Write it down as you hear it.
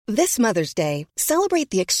This Mother's Day, celebrate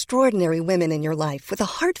the extraordinary women in your life with a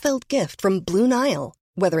heartfelt gift from Blue Nile.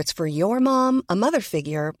 Whether it's for your mom, a mother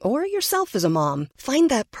figure, or yourself as a mom, find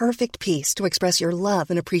that perfect piece to express your love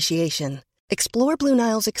and appreciation. Explore Blue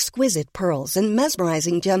Nile's exquisite pearls and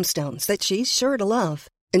mesmerizing gemstones that she's sure to love.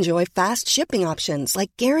 Enjoy fast shipping options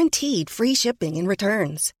like guaranteed free shipping and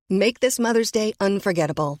returns. Make this Mother's Day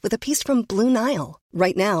unforgettable with a piece from Blue Nile.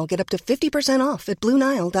 Right now, get up to 50% off at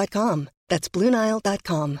BlueNile.com. That's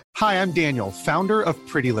BlueNile.com. Hi, I'm Daniel, founder of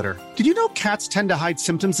Pretty Litter. Did you know cats tend to hide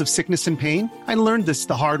symptoms of sickness and pain? I learned this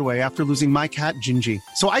the hard way after losing my cat, Gingy.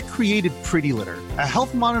 So I created Pretty Litter, a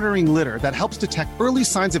health monitoring litter that helps detect early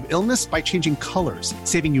signs of illness by changing colors,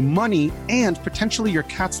 saving you money and potentially your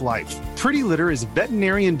cat's life. Pretty Litter is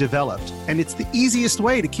veterinarian developed, and it's the easiest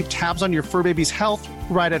way to keep tabs on your fur baby's health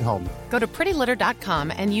right at home. Go to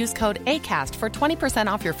prettylitter.com and use code ACAST for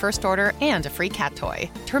 20% off your first order and a free cat toy.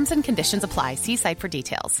 Terms and conditions apply. See site for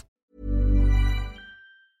details.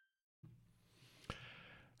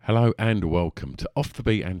 Hello and welcome to Off the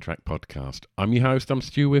Beat and Track podcast. I'm your host, I'm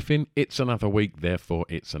Stu Whiffin. It's another week, therefore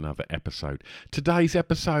it's another episode. Today's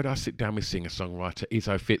episode, I sit down with singer-songwriter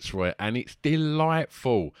Izzo Fitzroy, and it's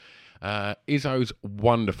delightful. Izzo's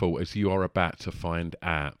wonderful, as you are about to find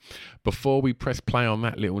out. Before we press play on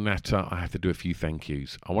that little natter, I have to do a few thank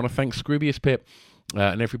yous. I want to thank Scroobius Pip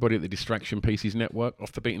and everybody at the Distraction Pieces Network.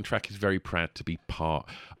 Off the Beaten Track is very proud to be part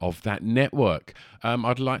of that network.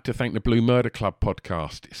 I'd like to thank the Blue Murder Club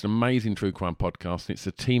podcast. It's an amazing true crime podcast, and it's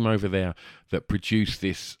the team over there that produced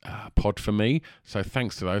this pod for me. So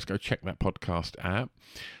thanks to those. Go check that podcast out.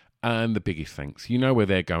 And the biggest thanks. You know where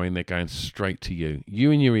they're going. They're going straight to you.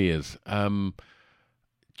 You and your ears.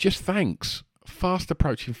 Just thanks. Fast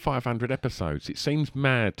approaching 500 episodes. It seems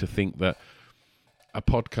mad to think that a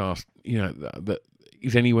podcast, that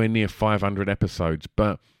is anywhere near 500 episodes.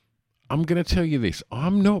 But I'm going to tell you this.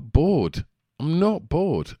 I'm not bored.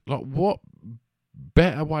 Like, what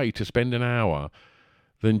better way to spend an hour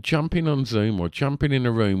than jumping on Zoom or jumping in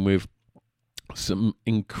a room with some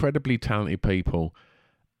incredibly talented people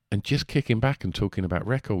and just kicking back and talking about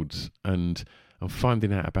records and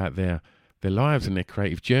finding out about their lives and their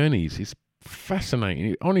creative journeys. It's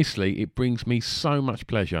fascinating. Honestly, it brings me so much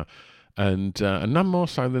pleasure, and none more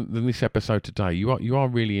so than this episode today. You are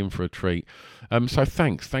really in for a treat. So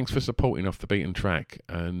thanks for supporting Off the Beaten Track,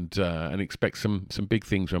 and expect some big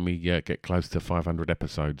things when we get close to 500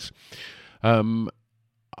 episodes. Are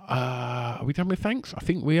we done with thanks? I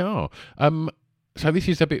think we are. So this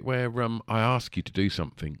is a bit where I ask you to do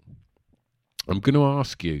something. I'm going to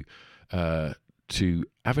ask you to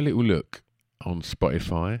have a little look on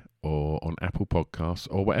Spotify or on Apple Podcasts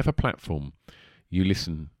or whatever platform you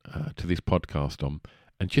listen to this podcast on,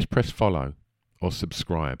 and just press follow or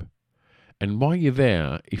subscribe. And while you're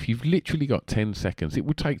there, if you've literally got 10 seconds, it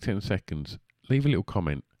will take 10 seconds, leave a little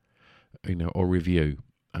comment, or review.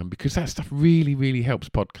 Because that stuff really, really helps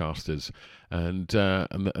podcasters, and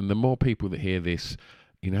the more people that hear this,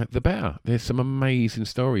 the better. There's some amazing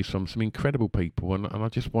stories from some incredible people, and I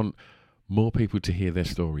just want more people to hear their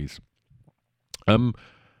stories. And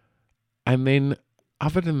then,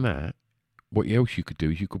 other than that, what else you could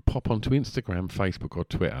do is you could pop onto Instagram, Facebook, or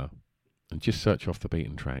Twitter, and just search Off the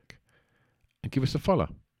Beaten Track, and give us a follow,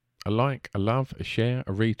 a like, a love, a share,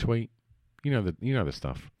 a retweet. You know the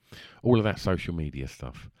stuff. All of that social media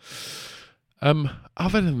stuff.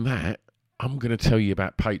 Other than that, I'm going to tell you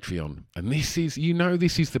about Patreon. And this is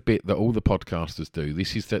the bit that all the podcasters do.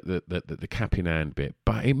 This is the cap in hand bit.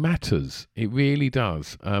 But it matters. It really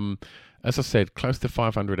does. As I said, close to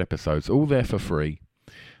 500 episodes, all there for free.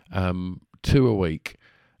 2 a week.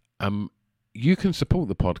 You can support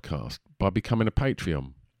the podcast by becoming a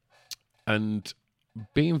Patreon. And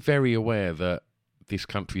being very aware that this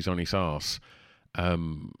country's on its arse,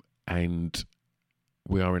 and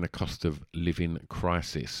we are in a cost of living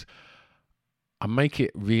crisis. I make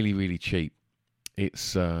it really, really cheap.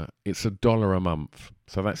 It's $1 a month,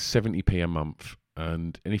 so that's 70p a month.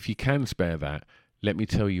 And if you can spare that, let me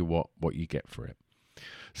tell you what you get for it.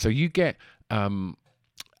 So you get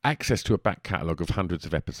access to a back catalogue of hundreds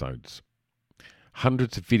of episodes,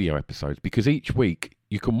 hundreds of video episodes, because each week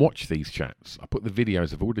you can watch these chats. I put the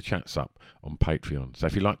videos of all the chats up on Patreon. So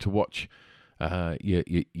if you like to watch your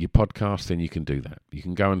podcast, then you can do that. You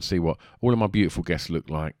can go and see what all of my beautiful guests look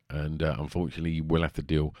like, and unfortunately you will have to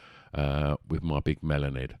deal with my big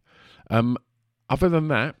melon head. Other than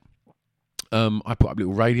that, I put up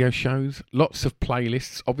little radio shows, lots of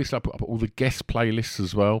playlists. Obviously I put up all the guest playlists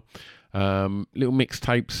as well, little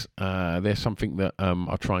mixtapes. There's something that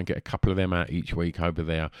I'll try and get a couple of them out each week over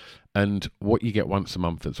there. And what you get once a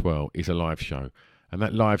month as well is a live show. And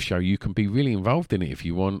that live show, you can be really involved in it if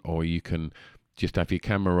you want, or you can just have your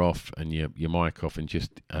camera off and your mic off and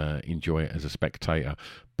just enjoy it as a spectator.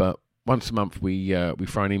 But once a month, we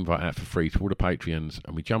throw an invite out for free to all the Patreons,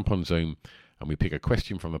 and we jump on Zoom and we pick a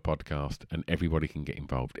question from the podcast, and everybody can get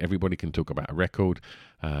involved. Everybody can talk about a record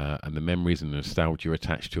and the memories and the nostalgia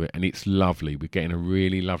attached to it, and it's lovely. We're getting a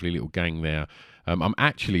really lovely little gang there. I'm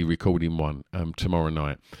actually recording one tomorrow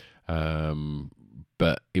night,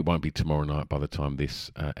 but it won't be tomorrow night by the time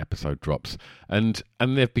this episode drops. And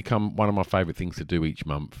they've become one of my favourite things to do each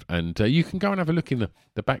month. And you can go and have a look in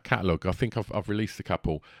the back catalogue. I think I've released a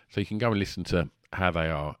couple, so you can go and listen to how they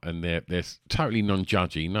are, and they're totally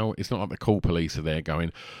non-judgy. No, it's not like the Cool Police are there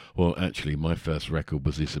going, well, actually, my first record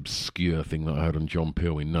was this obscure thing that I heard on John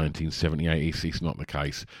Peel in 1978. It's not the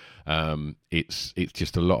case. It's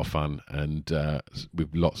just a lot of fun, and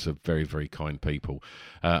with lots of very, very kind people.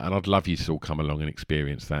 And I'd love you to all come along and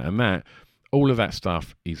experience that. And all of that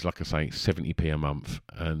stuff is, like I say, 70p a month.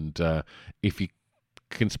 And if you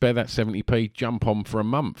can spare that 70p, jump on for a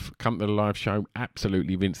month, come to the live show,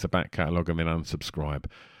 absolutely rinse the back catalogue and then unsubscribe,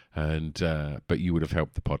 and but you would have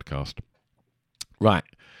helped the podcast. Right,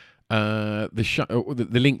 the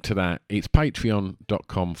link to that, it's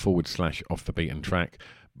patreon.com/off the beaten track,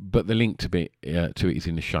 but the link to it is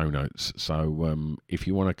in the show notes. So if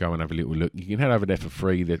you want to go and have a little look, you can head over there for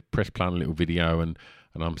free. They press play on a little video, and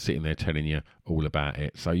I'm sitting there telling you all about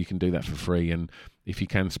it, so you can do that for free. And if you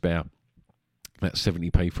can spare that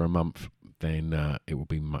 70p for a month, then it will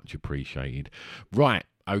be much appreciated. Right,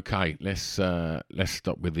 okay, let's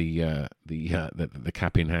stop with the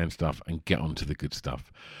cap in hand stuff and get on to the good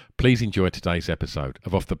stuff. Please enjoy today's episode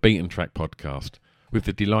of Off the Beaten Track podcast with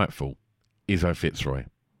the delightful Izzo Fitzroy.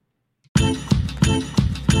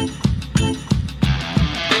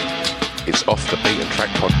 It's Off the Beaten Track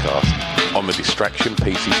podcast on the Distraction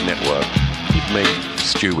Pieces Network with me,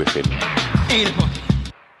 Stu Whiffin.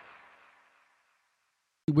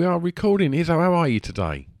 We are recording. Izzo, how are you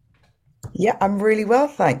today? Yeah, I'm really well,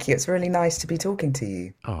 thank you. It's really nice to be talking to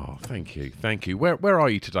you. Oh, thank you. Thank you. Where are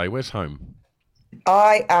you today? Where's home?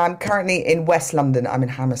 I am currently in West London. I'm in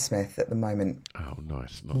Hammersmith at the moment. Oh,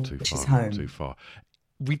 nice. Not too which far. is home. Not too far.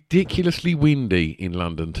 Ridiculously windy in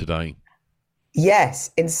London today.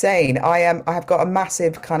 Yes, insane. I have got a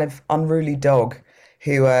massive kind of unruly dog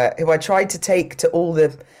who I tried to take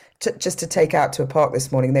to just to take out to a park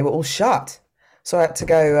this morning. They were all shut. So I had to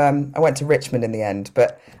go, I went to Richmond in the end,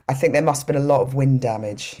 but I think there must have been a lot of wind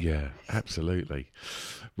damage. Yeah, absolutely.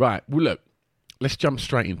 Right, well, look, let's jump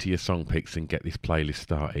straight into your song picks and get this playlist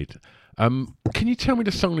started. Can you tell me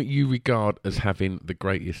the song that you regard as having the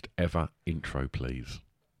greatest ever intro, please?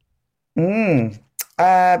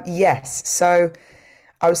 Yes. So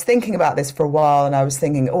I was thinking about this for a while, and I was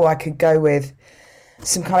thinking, I could go with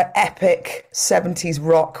some kind of epic 70s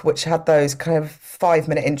rock, which had those kind of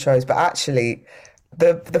 5-minute intros. But actually,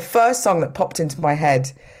 the first song that popped into my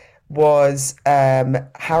head was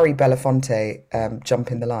Harry Belafonte,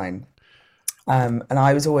 Jump in the Line. And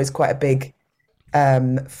I was always quite a big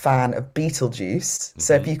fan of Beetlejuice.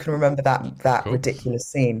 So if you can remember that ridiculous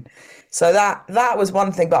scene. So that was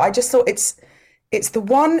one thing. But I just thought it's the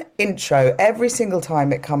one intro every single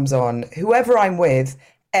time it comes on, whoever I'm with,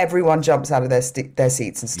 everyone jumps out of their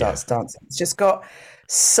seats and starts dancing. It's just got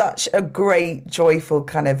such a great, joyful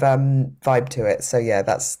kind of vibe to it. So yeah,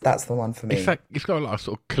 that's the one for me. It's got a lot of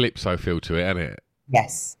sort of calypso feel to it, hasn't it?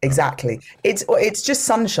 Yes, exactly. It's just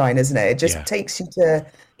sunshine, isn't it? It just takes you to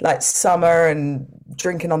like summer and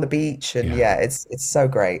drinking on the beach, and it's so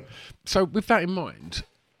great. So with that in mind,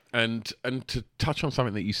 and to touch on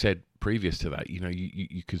something that you said previous to that,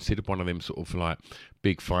 you considered one of them sort of like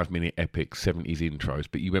big 5-minute epic 70s intros,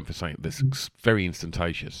 but you went for something that's very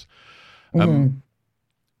instantaneous.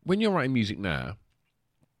 When you're writing music now,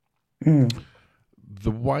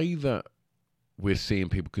 the way that we're seeing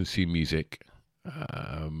people consume music,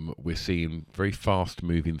 we're seeing very fast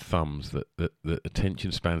moving thumbs, that the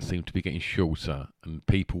attention spans seem to be getting shorter, and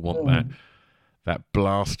people want that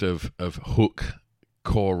blast of hook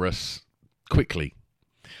chorus quickly.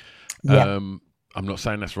 I'm not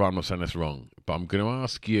saying that's right, I'm not saying that's wrong, but I'm going to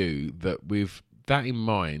ask you that with that in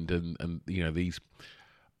mind, and these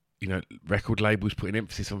record labels putting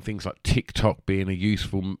emphasis on things like TikTok being a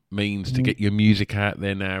useful means to get your music out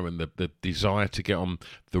there now, and the desire to get on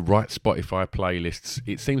the right Spotify playlists,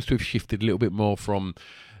 it seems to have shifted a little bit more from,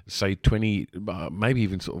 say, 20, maybe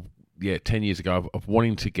even sort of 10 years ago, of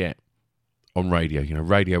wanting to get on radio.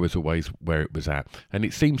 Radio was always where it was at, and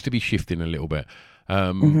it seems to be shifting a little bit.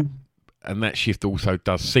 And that shift also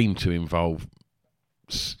does seem to involve,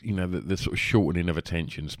 the sort of shortening of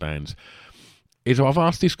attention spans. is I've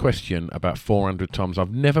asked this question about 400 times.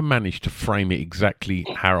 I've never managed to frame it exactly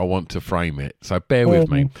how I want to frame it, so bear with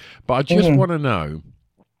me. But I just want to know,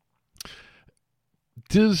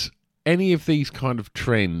 does any of these kind of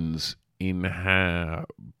trends in how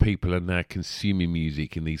people are now consuming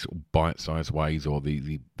music in these bite-sized ways, or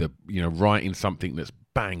the writing something that's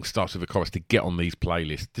bang starts with a chorus to get on these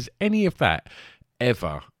playlists, does any of that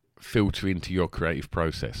ever filter into your creative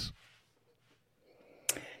process?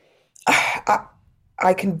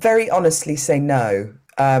 I can very honestly say no,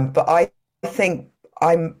 but I think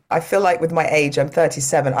I feel like with my age, I'm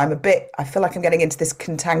 37. I feel like I'm getting into this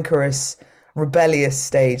cantankerous, rebellious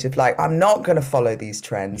stage of like, I'm not going to follow these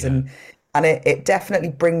trends, and it definitely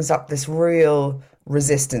brings up this real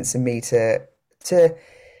resistance in me to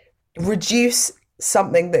reduce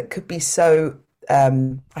something that could be so.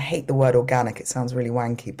 I hate the word organic. It sounds really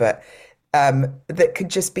wanky, but that could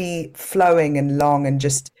just be flowing and long and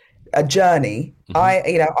just a journey.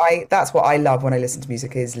 That's what I love when I listen to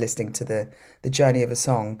music, is listening to the journey of a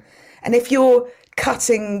song. And if you're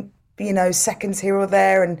cutting, seconds here or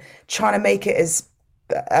there and trying to make it as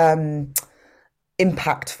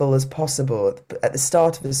impactful as possible at the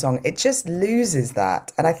start of the song, it just loses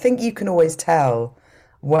that. And I think you can always tell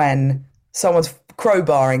when someone's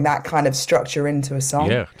crowbarring that kind of structure into a song.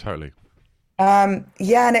 Yeah, totally. And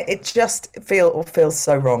it just feels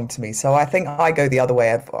so wrong to me. So I think I go the other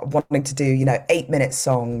way of wanting to do, 8-minute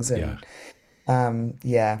songs and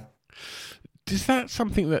Is that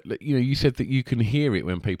something that you said that you can hear it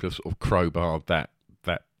when people have sort of crowbarred that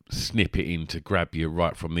snippet in to grab you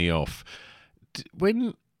right from the off?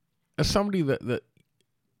 When, as somebody that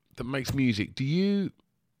makes music,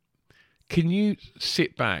 can you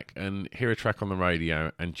sit back and hear a track on the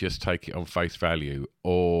radio and just take it on face value,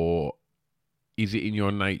 or is it in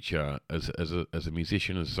your nature as a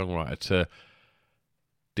musician, as a songwriter, to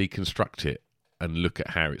deconstruct it and look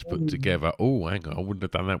at how it's put together? Oh, hang on, I wouldn't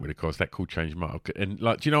have done that with a chorus. That could change my... And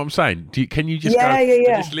do you know what I'm saying? Can you just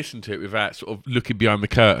just listen to it without sort of looking behind the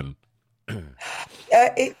curtain?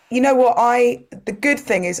 You know what? The good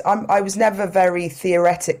thing is I was never very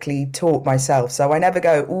theoretically taught myself, so I never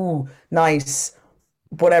go, ooh, nice,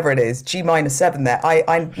 whatever it is, G-7 there.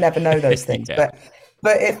 I never know those things,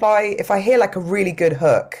 But if I hear like a really good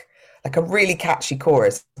hook, like a really catchy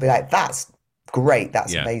chorus, I'll be like, that's great,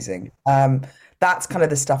 that's amazing. That's kind of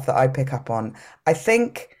the stuff that I pick up on. I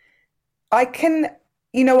think I can,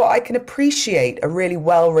 I can appreciate a really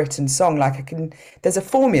well-written song. Like there's a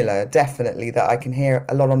formula definitely that I can hear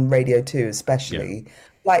a lot on Radio 2 especially. Yeah.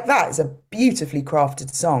 Like that is a beautifully crafted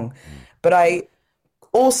song. But I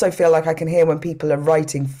also feel like I can hear when people are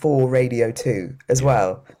writing for Radio 2 as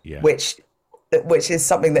well, which is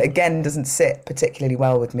something that again doesn't sit particularly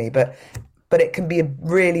well with me, but it can be a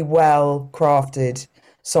really well crafted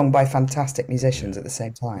song by fantastic musicians at the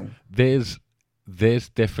same time. There's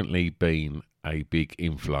definitely been a big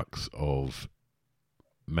influx of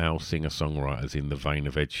male singer-songwriters in the vein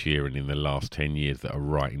of Ed Sheeran in the last 10 years that are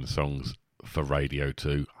writing songs for Radio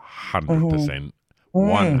 2, 100%,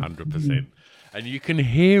 100%. And you can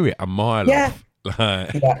hear it a mile off.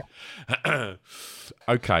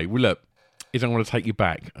 Okay, well look, I'm going to take you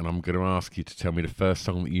back and I'm going to ask you to tell me the first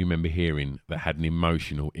song that you remember hearing that had an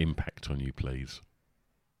emotional impact on you, please.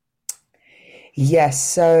 Yes,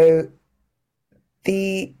 so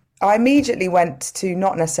I immediately went to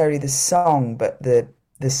not necessarily the song, but the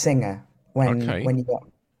singer when you got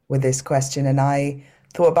with this question, and I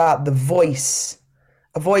thought about the voice,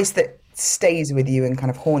 a voice that stays with you and kind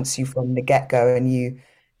of haunts you from the get-go, and you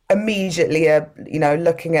immediately are,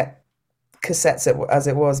 looking at cassettes as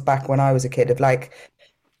it was back when I was a kid of like,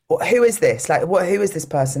 who is this? Like, who is this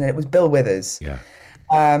person? And it was Bill Withers. Yeah.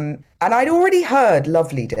 And I'd already heard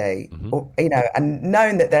Lovely Day, and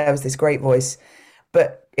known that there was this great voice,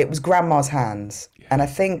 but it was Grandma's Hands. Yeah. And I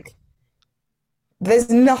think there's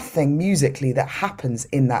nothing musically that happens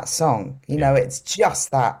in that song. It's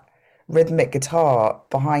just that rhythmic guitar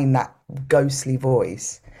behind that ghostly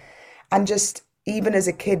voice. And just, even as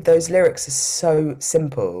a kid, those lyrics are so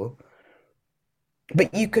simple,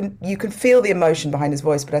 but you can feel the emotion behind his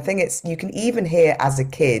voice. But I think you can even hear as a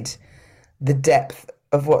kid the depth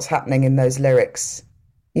of what's happening in those lyrics.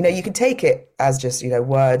 You can take it as just,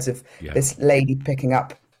 words of this lady picking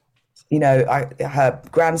up, her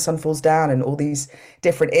grandson falls down and all these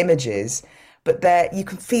different images, but there you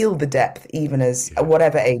can feel the depth even as at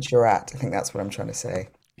whatever age you're at. I think that's what I'm trying to say.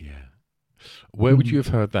 Yeah. Where would you have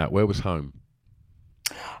heard that? Where was home?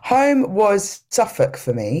 Home was Suffolk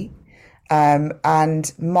for me.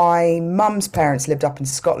 And my mum's parents lived up in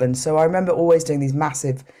Scotland. So I remember always doing these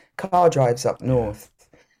massive car drives up north.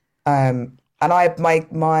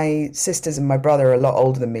 and my sisters and my brother are a lot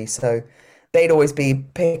older than me, so they'd always be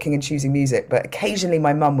picking and choosing music. But occasionally,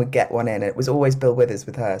 my mum would get one in. And it was always Bill Withers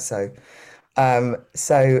with her. So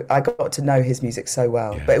I got to know his music so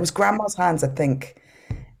well. Yeah. But it was Grandma's Hands, I think,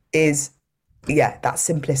 is that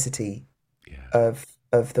simplicity of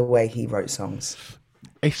the way he wrote songs.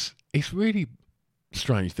 It's really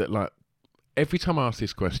strange that, like, every time I ask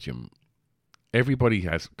this question, everybody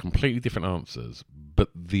has completely different answers, but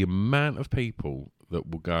the amount of people that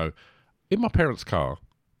will go, in my parents' car.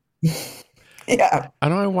 Yeah.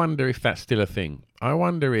 And I wonder if that's still a thing. I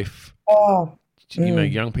wonder if,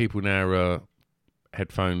 young people now are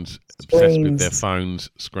headphones, obsessed with their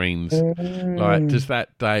phones, screens. Like, does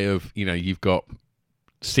that day of, you've got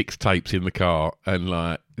 6 tapes in the car and,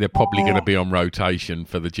 like, they're probably going to be on rotation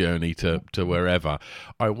for the journey to wherever.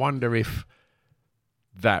 I wonder if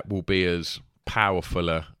that will be as powerful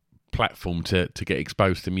a platform to get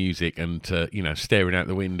exposed to music and to, staring out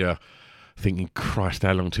the window thinking, Christ,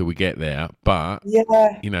 how long till we get there? But,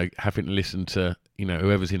 having to listen to,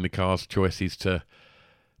 whoever's in the car's choices to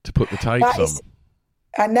put the tapes on.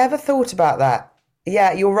 I never thought about that.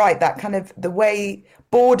 Yeah, you're right. That kind of, the way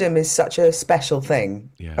boredom is such a special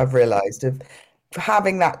thing, I've realised, of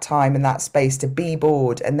having that time and that space to be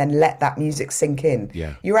bored and then let that music sink in.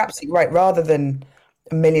 Yeah. You're absolutely right. Rather than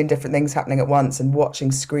a million different things happening at once and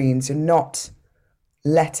watching screens, you're not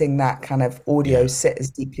letting that kind of audio sit as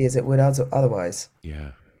deeply as it would otherwise.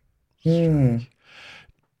 Yeah.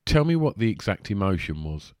 Tell me what the exact emotion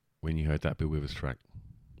was when you heard that Bill Withers track.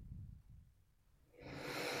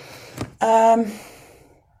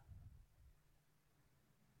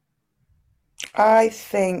 I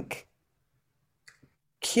think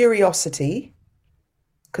curiosity,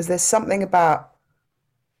 because there's something about,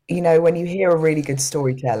 when you hear a really good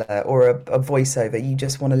storyteller or a voiceover, you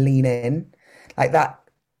just want to lean in, like that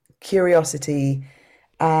curiosity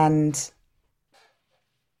and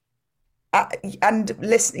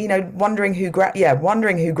listen, wondering who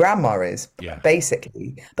Grandma is,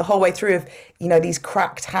 basically the whole way through, of these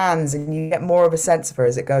cracked hands, and you get more of a sense of her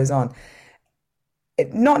as it goes on.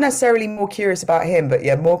 Not necessarily more curious about him, but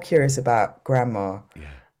more curious about Grandma.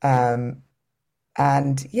 And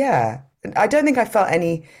I don't think I felt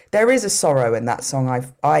any. There is a sorrow in that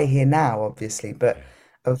song I hear now, obviously, but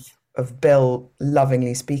of Bill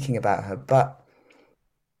lovingly speaking about her, but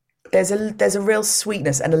there's a real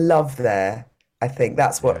sweetness and a love there. I think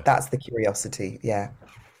that's the curiosity. Yeah.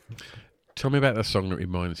 Tell me about the song that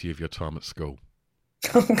reminds you of your time at school.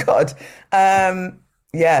 Oh God.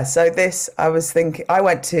 So I was thinking, I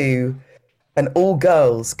went to an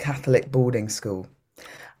all-girls Catholic boarding school,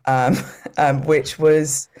 which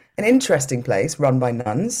was an interesting place run by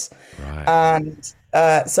nuns. Right. And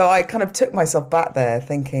so I kind of took myself back there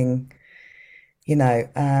thinking, was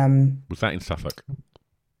that in Suffolk?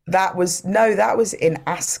 That was in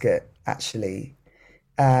Ascot, actually.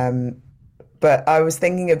 But I was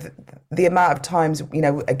thinking of the amount of times,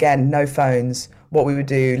 again, no phones, what we would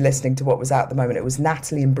do, listening to what was out at the moment. It was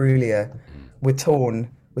Natalie Imbruglia with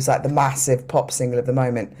Torn was like the massive pop single of the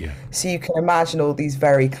moment. Yeah. So you can imagine all these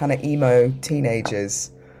very kind of emo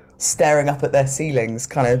teenagers staring up at their ceilings,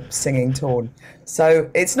 kind of singing Torn. So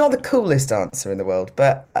it's not the coolest answer in the world,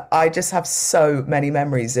 but I just have so many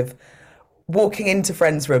memories of walking into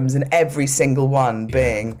friends' rooms and every single one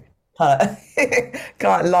being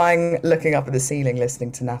lying, looking up at the ceiling,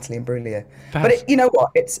 listening to Natalie Imbruglia. But you know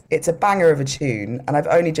what? It's a banger of a tune, and I've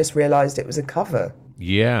only just realised it was a cover.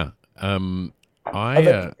 Yeah. I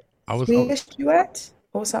was Swedish duet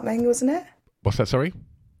or something, wasn't it? What's that? Sorry.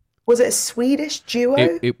 Was it a Swedish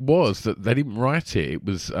duo? It was that they didn't write it. It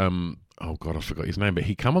was oh God, I forgot his name, but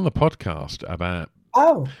he come on the podcast about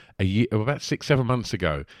about 6-7 months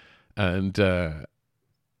ago, and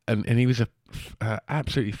he was a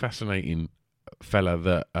absolutely fascinating fella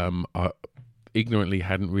that I ignorantly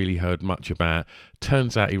hadn't really heard much about.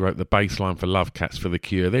 Turns out he wrote the bass line for Love Cats for The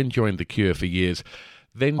Cure, then joined The Cure for years,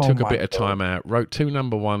 then took a bit of time out, wrote 2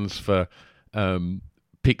 number ones for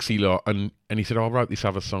Pixie Lot, and he said, I wrote this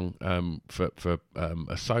other song for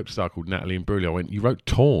a soap star called Natalie Imbruglia. I went, you wrote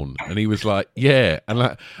Torn? And he was like, yeah.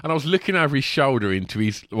 And I was looking over his shoulder into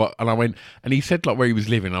his, and I went, and he said like where he was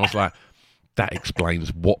living. I was like, that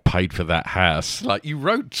explains what paid for that house. Like, you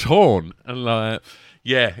wrote Torn, and like,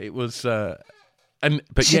 yeah, it was. But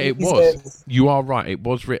it was. You are right. It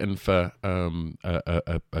was written for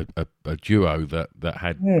a duo that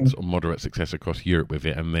had sort of moderate success across Europe with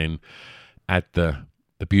it, and then add the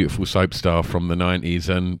beautiful soap star from the 90s,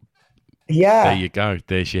 and There Yeah, you go.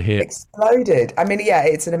 There's your hit. exploded. I mean, yeah,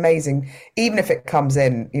 it's an amazing, even if it comes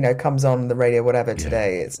in, comes on the radio, whatever Yeah.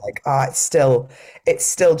 today, it's like, it's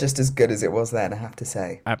still just as good as it was then, I have to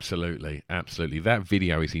say. Absolutely, absolutely. That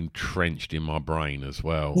video is entrenched in my brain as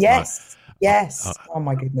well. Yes, I, yes. Oh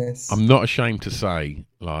my goodness. I'm not ashamed to say,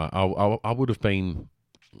 like, I would have been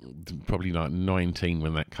probably like 19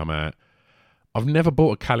 when that come out. I've never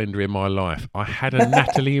bought a calendar in my life. I had a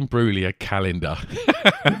Natalie Imbruglia calendar.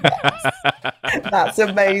 That's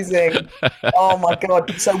amazing. Oh my God.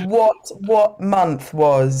 So what month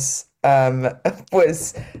was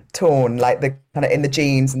torn, like the kind of in the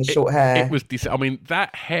jeans and the short hair? It was this. I mean,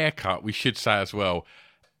 that haircut, we should say as well,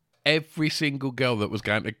 every single girl that was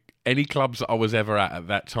going to any clubs that I was ever at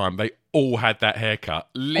that time, they all had that haircut.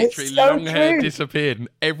 Literally, It's so long hair true. disappeared and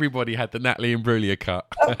everybody had the Natalie Imbruglia cut.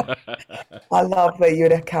 I love that you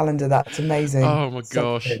had a calendar. That's amazing. Oh my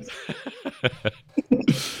So gosh. good.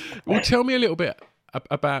 Well, tell me a little bit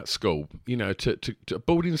about school. You know, to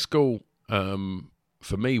boarding school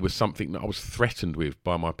for me was something that I was threatened with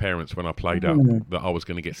by my parents when I played up, that I was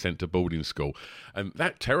going to get sent to boarding school, and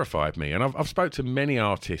that terrified me. And I've spoke to many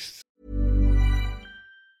artists.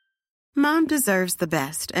 Mom deserves the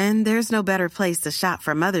best, and there's no better place to shop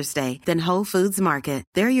for Mother's Day than Whole Foods Market.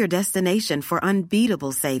 They're your destination for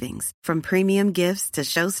unbeatable savings, from premium gifts to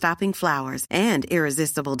show-stopping flowers and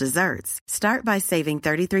irresistible desserts. Start by saving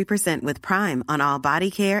 33% with Prime on all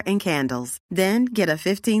body care and candles. Then get a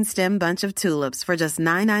 15-stem bunch of tulips for just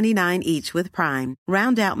 $9.99 each with Prime.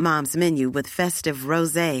 Round out Mom's menu with festive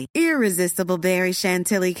rosé, irresistible berry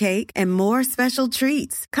chantilly cake, and more special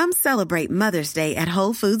treats. Come celebrate Mother's Day at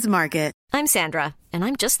Whole Foods Market. I'm Sandra, and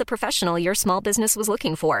I'm just the professional your small business was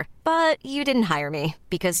looking for. But you didn't hire me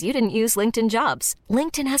because you didn't use LinkedIn Jobs.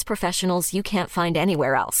 LinkedIn has professionals you can't find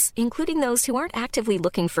anywhere else, including those who aren't actively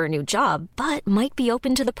looking for a new job, but might be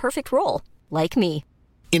open to the perfect role, like me.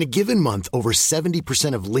 In a given month, over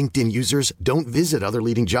 70% of LinkedIn users don't visit other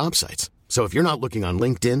leading job sites. So if you're not looking on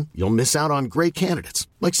LinkedIn, you'll miss out on great candidates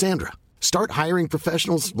like Sandra. Start hiring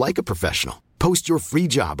professionals like a professional. Post your free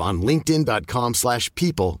job on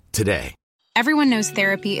linkedin.com/people today. Everyone knows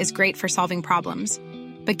therapy is great for solving problems,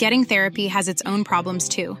 but getting therapy has its own problems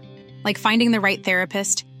too, like finding the right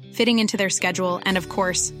therapist, fitting into their schedule, and of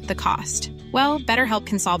course, the cost. Well, BetterHelp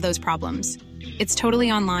can solve those problems. It's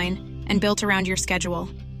totally online and built around your schedule.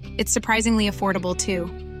 It's surprisingly affordable too.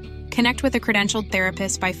 Connect with a credentialed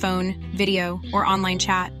therapist by phone, video, or online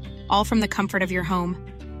chat, all from the comfort of your home.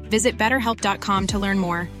 Visit BetterHelp.com to learn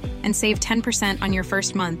more and save 10% on your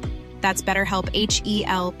first month. That's BetterHelp,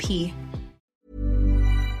 H-E-L-P.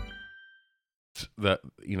 That,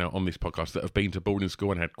 you know, on this podcast that have been to boarding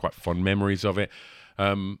school and had quite fond memories of it.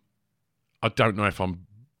 I don't know if I'm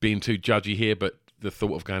being too judgy here, but the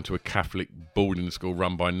thought of going to a Catholic boarding school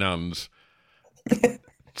run by nuns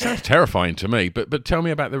sounds terrifying to me. But tell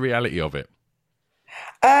me about the reality of it.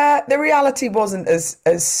 The reality wasn't as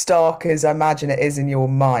stark as I imagine it is in your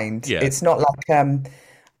mind. Yeah. It's not like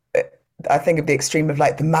I think of the extreme of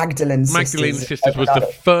like the Magdalene Sisters was the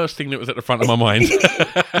first thing that was at the front of my mind.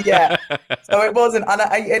 Yeah. So it wasn't, and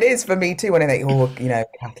it is for me too when I think,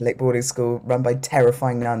 Catholic boarding school run by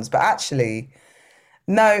terrifying nuns. But actually,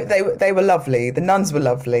 no, they were lovely. The nuns were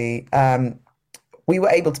lovely. We were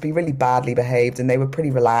able to be really badly behaved, and they were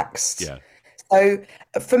pretty relaxed. Yeah. So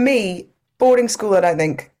for me, boarding school, I don't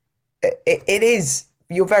think it is.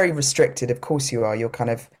 You're very restricted. Of course you are. You're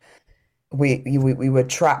kind of. We were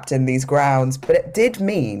trapped in these grounds, but it did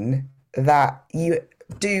mean that you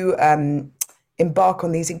do embark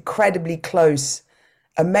on these incredibly close,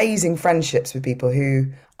 amazing friendships with people who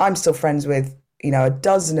I'm still friends with, a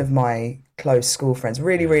dozen of my close school friends,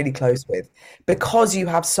 really, really close with, because you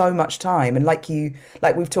have so much time. And like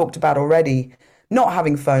we've talked about already, not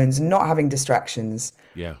having phones and not having distractions.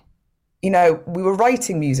 Yeah. We were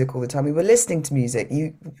writing music all the time. We were listening to music.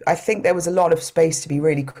 I think there was a lot of space to be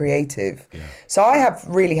really creative. Yeah. So I have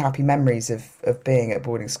really happy memories of being at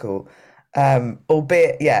boarding school.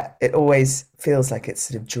 Albeit, it always feels like it's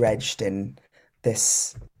sort of dredged in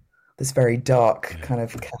this very dark kind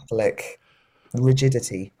of Catholic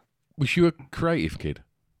rigidity. Was you a creative kid?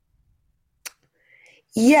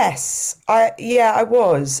 Yes, I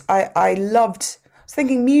was. I was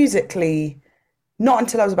thinking musically. Not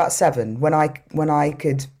until I was about 7, when I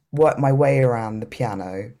could work my way around the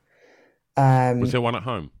piano. Was there one at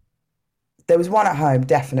home? There was one at home,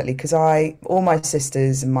 definitely, because all my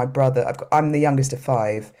sisters and my brother, I'm the youngest of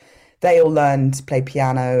 5, they all learned to play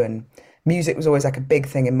piano, and music was always like a big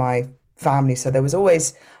thing in my family. So there was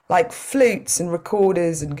always like flutes and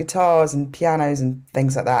recorders and guitars and pianos and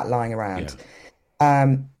things like that lying around.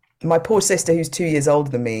 Yeah. My poor sister, who's 2 years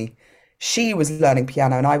older than me, she was learning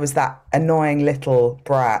piano and I was that annoying little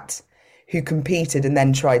brat who competed and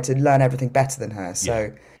then tried to learn everything better than her.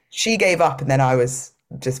 So she gave up and then I was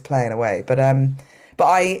just playing away. But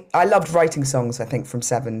I loved writing songs, I think, from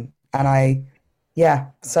 7. And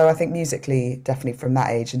so I think musically, definitely from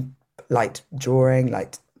that age, and liked drawing,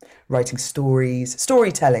 liked writing stories.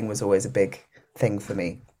 Storytelling was always a big thing for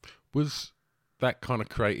me. Was that kind of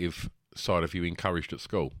creative side of you encouraged at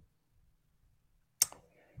school?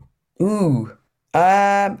 Ooh,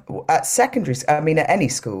 at secondary, I mean, at any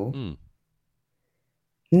school.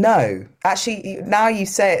 No, actually, now you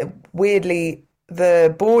say it, weirdly,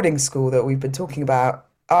 the boarding school that we've been talking about,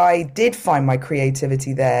 I did find my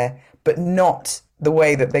creativity there, but not the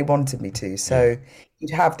way that they wanted me to. So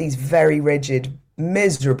you'd have these very rigid,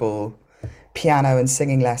 miserable piano and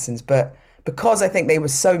singing lessons. But because I think they were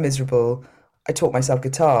so miserable, I taught myself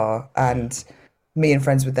guitar, and me and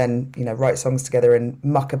friends would then, write songs together and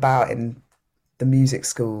muck about in the music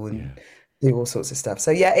school and do all sorts of stuff.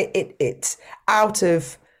 So it's out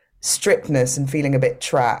of strictness and feeling a bit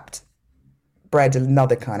trapped, bred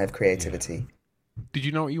another kind of creativity. Did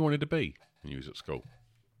you know what you wanted to be when you was at school?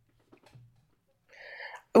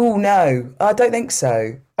 Oh, no, I don't think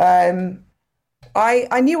so.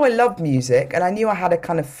 I knew I loved music, and I knew I had a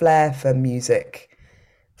kind of flair for music.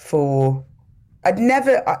 I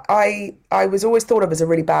was always thought of as a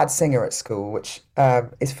really bad singer at school, which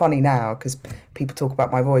is funny now because people talk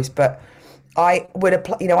about my voice, but I would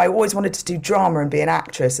apply, I always wanted to do drama and be an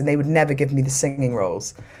actress, and they would never give me the singing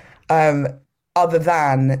roles. Other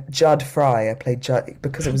than Judd Fry, I played Judd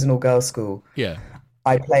because it was an all-girls school. Yeah.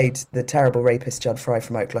 I played the terrible rapist Judd Fry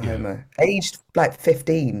from Oklahoma, aged like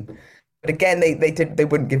 15. But again, they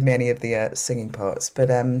wouldn't give me any of the singing parts. But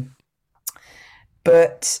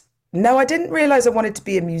no, I didn't realize I wanted to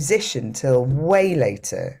be a musician till way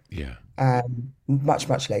later. Yeah. Much,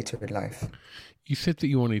 much later in life. You said that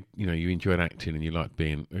you wanted, you enjoyed acting and you liked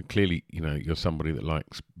being, clearly, you're somebody that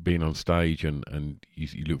likes being on stage and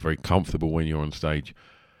you look very comfortable when you're on stage.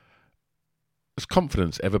 Has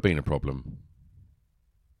confidence ever been a problem?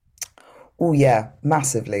 Oh, yeah,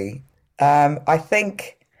 massively. I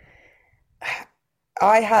think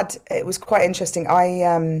it was quite interesting.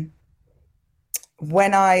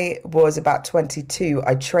 When I was about 22,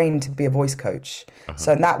 I trained to be a voice coach. Uh-huh.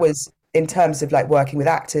 So that was in terms of like working with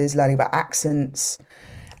actors, learning about accents.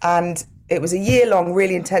 And it was a year-long,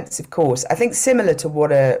 really intensive course. I think similar to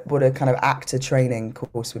what a kind of actor training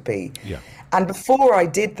course would be. Yeah. And before I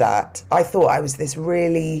did that, I thought I was this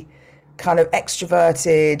really kind of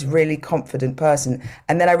extroverted, really confident person.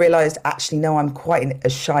 And then I realized, actually, no, I'm quite a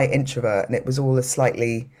shy introvert. And it was all a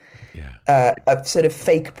slightly, a sort of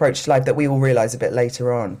fake approach to life that we all realize a bit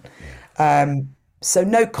later on. Yeah. So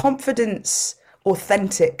no, confidence,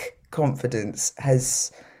 authentic confidence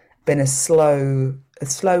has been a slow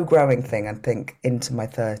growing thing, I think, into my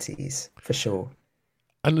 30s, for sure.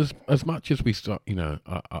 And as much as we start,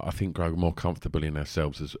 I think grow more comfortable in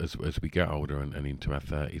ourselves as we get older and into our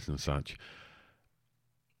 30s and such,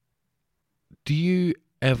 do you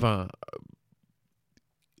ever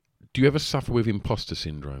suffer with imposter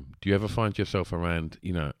syndrome? Do you ever find yourself around,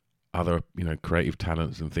 other, creative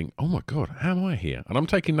talents and think, oh my God, how am I here? And I'm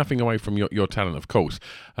taking nothing away from your talent, of course.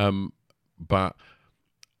 But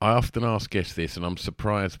I often ask guests this, and I'm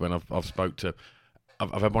surprised when I've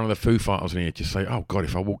had one of the Foo Fighters in here just say, oh God,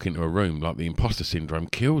 if I walk into a room, like the imposter syndrome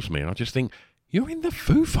kills me. And I just think, you're in the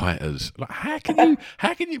Foo Fighters. Like, how can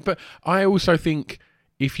you, but I also think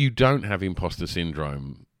if you don't have imposter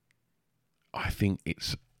syndrome, I think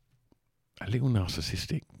it's a little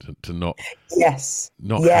narcissistic to not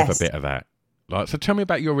have a bit of that. Like, so tell me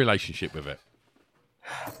about your relationship with it.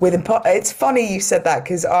 It's funny you said that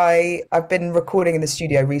because I've been recording in the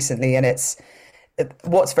studio recently, and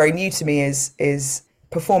what's very new to me is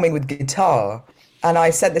performing with guitar. And I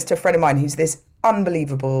said this to a friend of mine who's this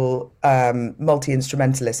unbelievable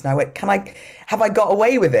multi-instrumentalist. And I went, have I got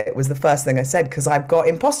away with it? Was the first thing I said, because I've got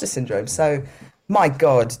imposter syndrome. So my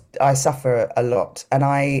God, I suffer a lot. And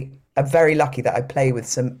I am very lucky that I play with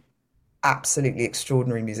some absolutely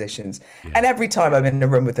extraordinary musicians. Yeah. And every time I'm in a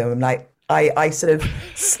room with them, I'm like, I sort of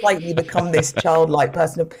slightly become this childlike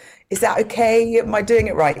person of, is that okay? Am I doing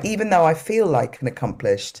it right? Even though I feel like an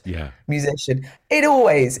accomplished musician, it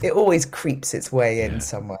always creeps its way in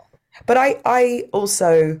somewhere. But I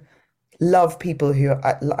also love people who,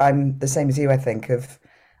 I'm the same as you, I think, I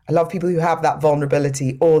love people who have that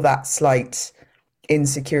vulnerability or that slight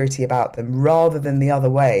insecurity about them rather than the other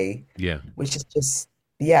way, which is just,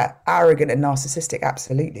 arrogant and narcissistic,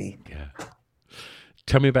 absolutely. Yeah.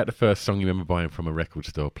 Tell me about the first song you remember buying from a record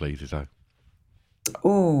store, please, Izzo.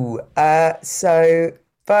 So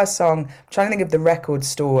first song, I'm trying to think of the record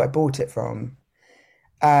store I bought it from,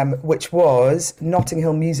 which was Notting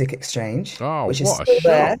Hill Music Exchange, which is what a still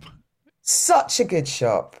there. shop. Such a good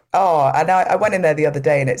shop. Oh, and I went in there the other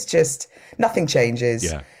day, and it's just, nothing changes.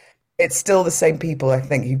 Yeah. It's still the same people, I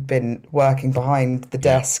think, who've been working behind the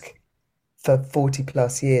desk for 40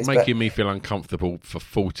 plus years. Making me feel uncomfortable for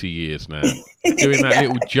 40 years now. Doing that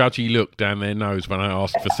little judgy look down their nose when I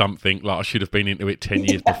ask for something like I should have been into it 10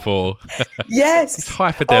 years before. Yes. It's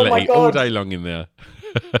high fidelity all day long in there.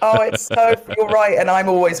 Oh, it's so, you're right. And I'm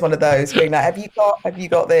always one of those being like, have you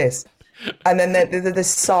got this? And then the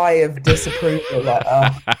sigh of disapproval, like,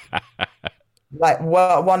 oh. Like,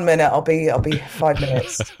 well, 1 minute, I'll be 5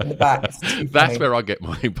 minutes in the back. That's where I get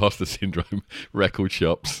my imposter syndrome, record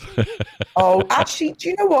shops. Oh, actually, do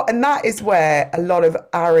you know what? And that is where a lot of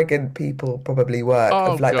arrogant people probably work.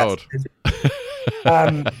 Oh, God.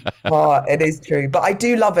 It is true. But I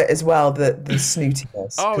do love it as well, the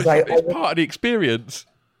snootiness. Oh, it's part of the experience.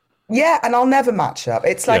 Yeah, and I'll never match up.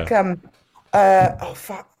 It's like, I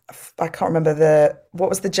can't remember what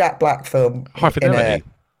was the Jack Black film? High Fidelity.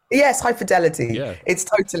 Yes, High Fidelity. Yeah. It's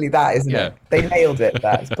totally that, isn't it? They nailed it.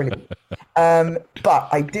 That's brilliant. But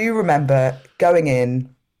I do remember going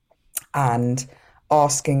in and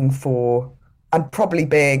asking for, and probably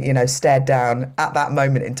being, stared down at that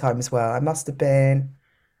moment in time as well. I must have been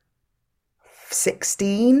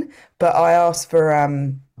 16, but I asked for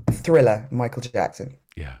Thriller, Michael Jackson.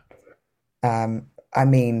 Yeah. I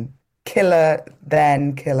mean, killer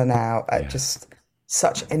then, killer now. Just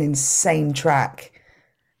such an insane track.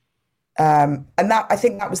 And that, I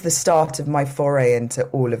think that was the start of my foray into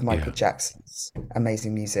all of Michael Jackson's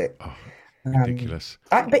amazing music. Oh, ridiculous.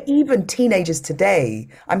 But even teenagers today,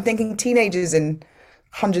 I'm thinking teenagers in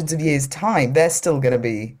hundreds of years' time, they're still going to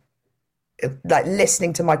be like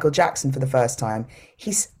listening to Michael Jackson for the first time.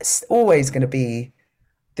 He's always going to be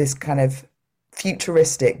this kind of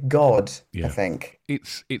futuristic god, I think.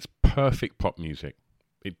 It's perfect pop music.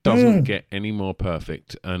 It doesn't get any more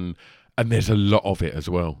perfect, and there's a lot of it as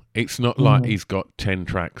well. It's not like he's got 10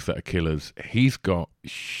 tracks that are killers. He's got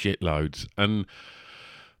shitloads. And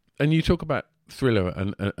you talk about Thriller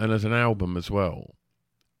and as an album as well.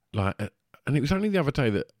 Like, and it was only the other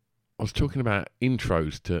day that I was talking about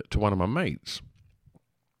intros to one of my mates.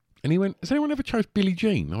 And he went, has anyone ever chose Billie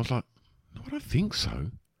Jean? I was like, no, I don't think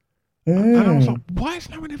so. And I was like, why has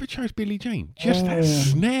no one ever chose Billie Jean? Just that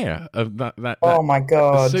snare of that. Oh my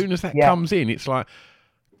God. As soon as that comes in, it's like,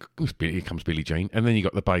 here comes Billie Jean, and then you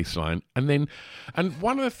got the bass line, and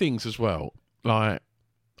one of the things as well, like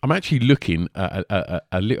I'm actually looking at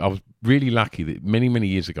I was really lucky that many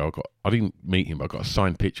years ago I didn't meet him, but I got a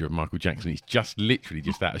signed picture of Michael Jackson. He's just literally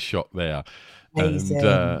just out of shot there,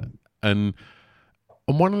 and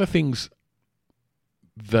one of the things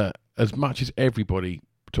that, as much as everybody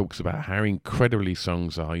talks about how incredibly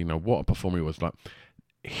songs are, what a performer he was, like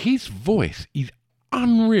his voice is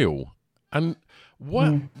unreal. And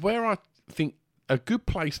where I think a good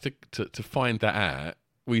place to find that out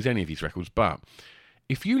with any of his records, but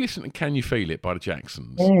if you listen to Can You Feel It by the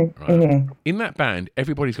Jacksons, right, in that band,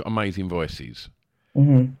 everybody's got amazing voices.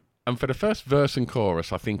 And for the first verse and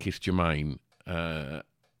chorus, I think it's Jermaine. And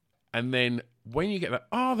then when you get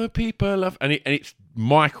that, the people of, and it's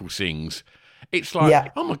Michael sings, it's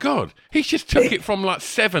like, oh my God, he's just took it from like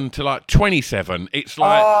 7 to like 27. It's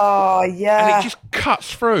like, and it just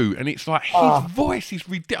cuts through, and it's like his voice is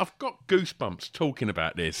ridiculous. I've got goosebumps talking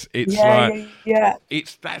about this. It's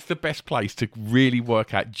that's the best place to really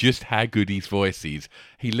work out just how good his voice is.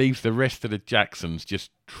 He leaves the rest of the Jacksons just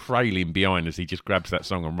trailing behind as he just grabs that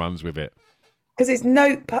song and runs with it. Because it's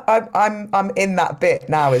I'm in that bit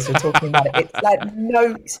now as we're talking about it. It's like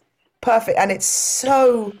note perfect, and it's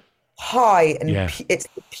so high, and it's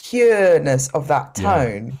the pureness of that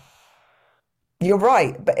tone. You're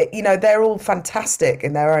right, but they're all fantastic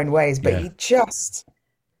in their own ways, but he just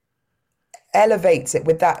elevates it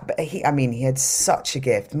with that. But he had such a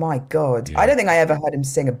gift. My God, I don't think I ever heard him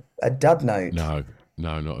sing a dud note. No,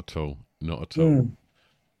 not at all.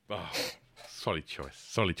 Solid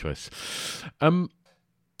choice. I'm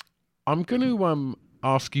going to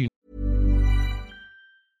ask you.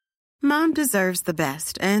 Mom deserves the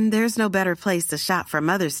best, and there's no better place to shop for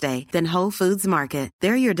Mother's Day than Whole Foods Market.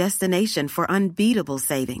 They're your destination for unbeatable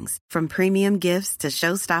savings, from premium gifts to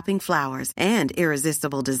show-stopping flowers and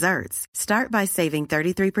irresistible desserts. Start by saving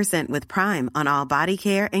 33% with Prime on all body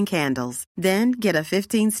care and candles. Then get a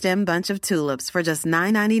 15-stem bunch of tulips for just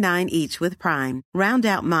 $9.99 each with Prime. Round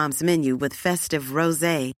out Mom's menu with festive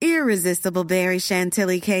rosé, irresistible berry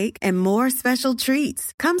chantilly cake, and more special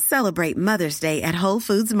treats. Come celebrate Mother's Day at Whole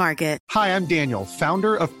Foods Market. Market. Hi, I'm Daniel,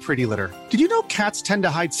 founder of Pretty Litter. Did you know cats tend to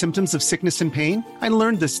hide symptoms of sickness and pain? I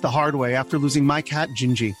learned this the hard way after losing my cat,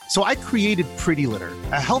 Gingy. So I created Pretty Litter,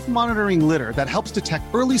 a health monitoring litter that helps detect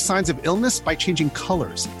early signs of illness by changing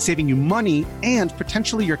colors, saving you money and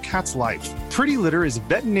potentially your cat's life. Pretty Litter is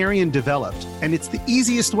veterinarian developed, and it's the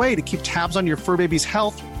easiest way to keep tabs on your fur baby's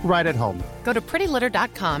health right at home. Go to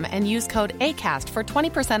prettylitter.com and use code ACAST for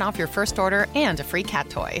 20% off your first order and a free cat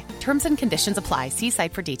toy. Terms and conditions apply. See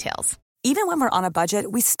site for details. Even when we're on a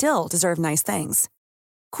budget, we still deserve nice things.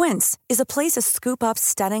 Quince is a place to scoop up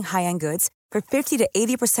stunning high-end goods for 50 to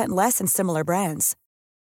 80% less than similar brands.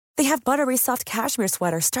 They have buttery soft cashmere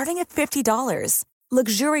sweaters starting at $50,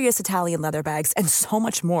 luxurious Italian leather bags, and so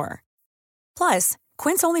much more. Plus,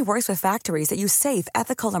 Quince only works with factories that use safe,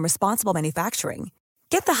 ethical, and responsible manufacturing.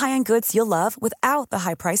 Get the high-end goods you'll love without the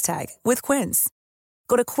high price tag with Quince.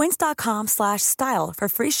 Go to quince.com/style for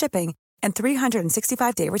free shipping and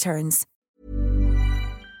 365-day returns.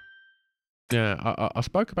 Yeah, I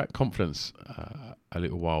spoke about confidence a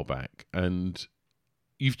little while back, and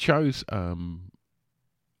you've chose an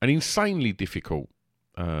insanely difficult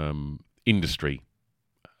industry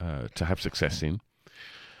to have success in.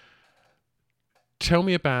 Tell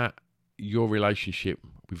me about your relationship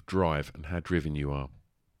with drive and how driven you are.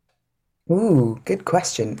 Ooh, good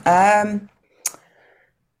question.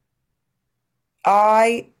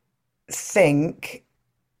 I think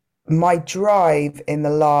my drive in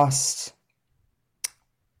the last,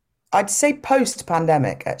 I'd say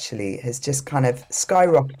post-pandemic actually, has just kind of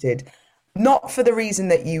skyrocketed. Not for the reason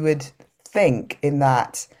that you would think, in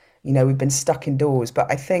that, you know, we've been stuck indoors, but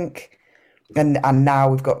I think, and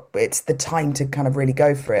now it's the time to kind of really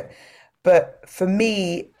go for it. But for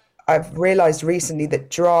me, I've realized recently that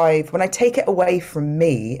drive, when I take it away from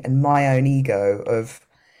me and my own ego of,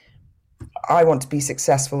 I want to be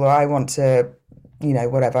successful, or I want to, you know,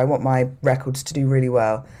 whatever, I want my records to do really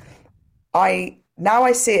well. Now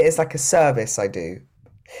I see it as like a service I do.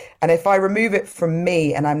 And if I remove it from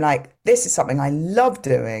me and I'm like, this is something I love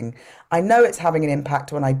doing, I know it's having an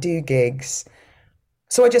impact when I do gigs,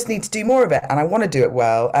 so I just need to do more of it, and I want to do it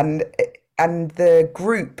well. And the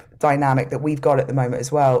group dynamic that we've got at the moment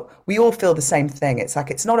as well, we all feel the same thing. It's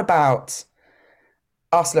like, it's not about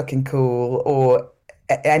us looking cool or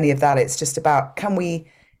any of that. It's just about, can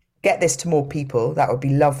we get this to more people? That would be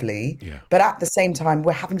lovely. Yeah. But at the same time,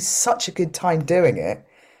 we're having such a good time doing it.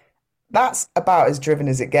 That's about as driven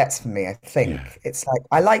as it gets for me, I think. Yeah. It's like,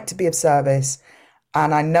 I like to be of service,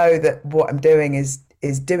 and I know that what I'm doing is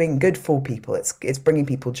doing good for people. It's bringing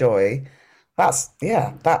people joy.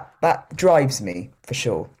 That drives me for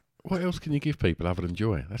sure. What else can you give people other than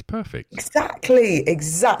joy? That's perfect. Exactly.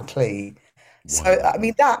 Wow. So, I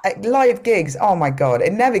mean, that live gigs, oh my God,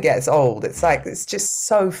 it never gets old. It's like, it's just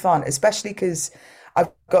so fun, especially because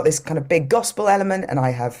I've got this kind of big gospel element, and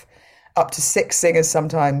I have up to 6 singers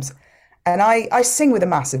sometimes. And I sing with a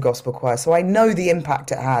massive gospel choir, so I know the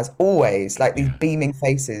impact it has always, like these beaming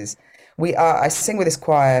faces. I sing with this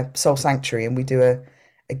choir, Soul Sanctuary, and we do a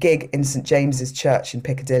gig in St. James's Church in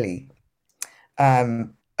Piccadilly,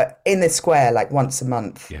 in the square, like once a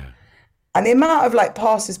month. Yeah. And the amount of like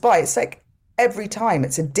passers-by, it's like every time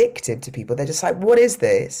it's addictive to people. They're just like, what is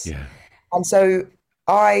this? Yeah. And so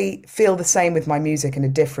I feel the same with my music in a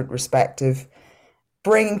different respect of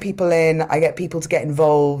bringing people in. I get people to get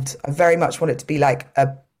involved. I very much want it to be like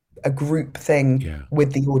a group thing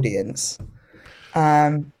with the audience.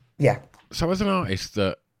 So as an artist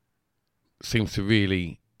that seems to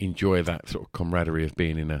really enjoy that sort of camaraderie of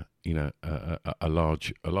being in a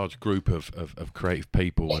large group of creative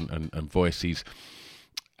people and voices,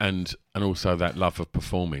 and also that love of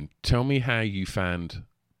performing, tell me how you found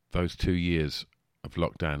those 2 years of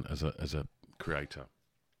lockdown as a creator.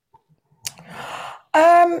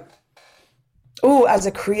 As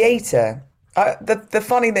a creator, the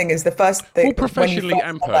funny thing is, the first thing, well, professionally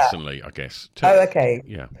and personally, I guess too. Oh, okay.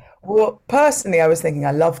 Yeah. Well, personally, I was thinking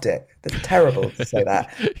I loved it. That's terrible to say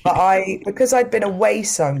that, but because I'd been away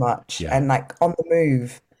so much and like on the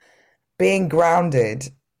move, being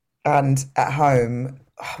grounded and at home,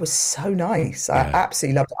 was so nice. I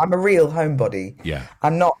absolutely loved it. I'm a real homebody. Yeah.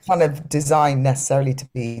 I'm not kind of designed necessarily to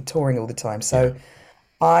be touring all the time, so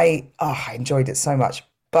I enjoyed it so much.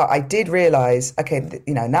 But I did realize, okay,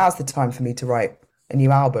 now's the time for me to write a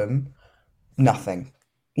new album. Nothing.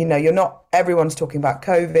 Everyone's talking about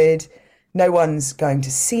COVID. No one's going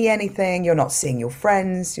to see anything. You're not seeing your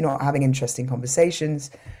friends. You're not having interesting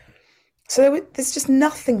conversations. So there's just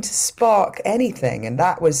nothing to spark anything. And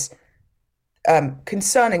that was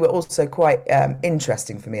concerning, but also quite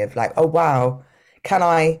interesting for me, of like, oh, wow, can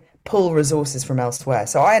I pull resources from elsewhere?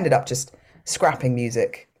 So I ended up just scrapping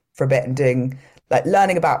music for a bit and doing like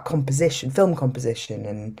learning about composition, film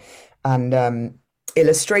composition, and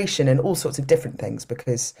illustration and all sorts of different things,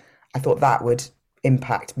 because I thought that would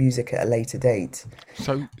impact music at a later date.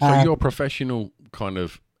 So your professional kind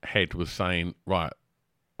of head was saying, right,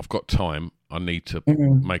 I've got time, I need to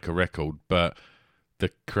make a record, but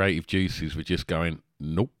the creative juices were just going,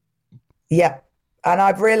 nope. Yeah. And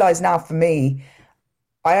I've realised now, for me,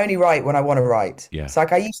 I only write when I want to write. Yeah. It's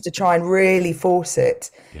like I used to try and really force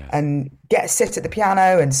it and sit at the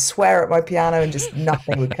piano and swear at my piano, and just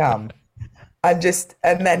nothing would come. And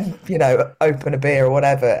then, open a beer or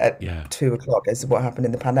whatever at 2 o'clock, is what happened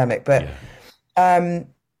in the pandemic. But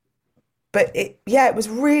it was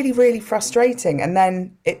really, really frustrating. And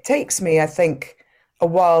then it takes me, I think, a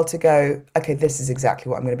while to go, okay, this is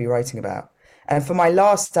exactly what I'm going to be writing about. And for my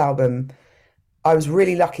last album, I was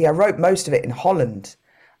really lucky. I wrote most of it in Holland.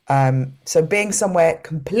 So being somewhere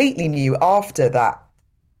completely new after that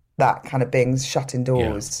kind of being shut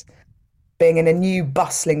indoors, being in a new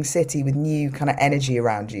bustling city with new kind of energy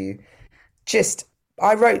around you,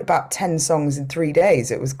 I wrote about 10 songs in 3 days.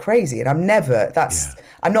 It was crazy. And I'm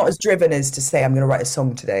not as driven as to say I'm going to write a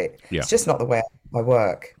song today. Yeah. It's just not the way I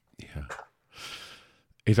work. Yeah.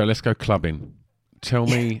 Izo, let's go clubbing. Tell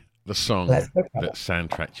me the song that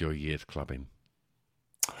soundtracked your years clubbing.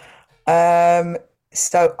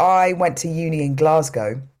 So I went to uni in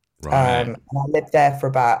Glasgow, right. And I lived there for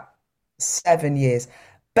about 7 years.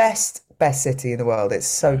 Best city in the world. It's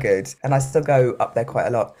so good, and I still go up there quite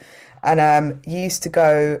a lot. And used to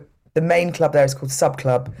go. The main club there is called Sub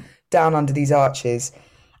Club, down under these arches,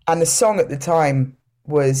 and the song at the time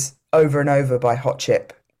was "Over and Over" by Hot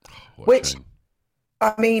Chip, which,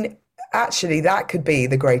 I mean, actually, that could be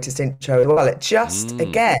the greatest intro as well. It just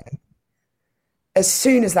again. As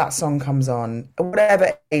soon as that song comes on,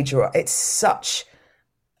 whatever age you're at, it's such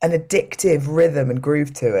an addictive rhythm and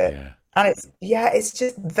groove to it. Yeah. And it's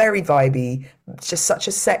just very vibey. It's just such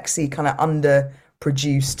a sexy kind of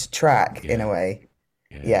underproduced track in a way.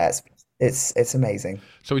 Yeah, it's amazing.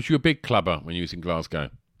 So was you a big clubber when you was in Glasgow?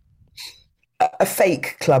 A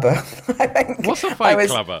fake clubber, I think. What's a fake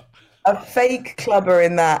clubber? A fake clubber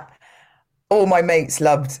in that all my mates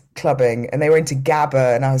loved clubbing and they were into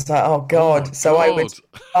gabba, and I was like, oh God.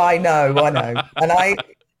 I know.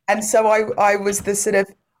 And so I was the sort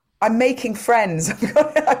of, I'm making friends.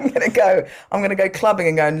 I'm gonna go clubbing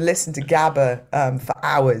and go and listen to gabba for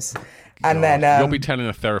hours. And then you'll be telling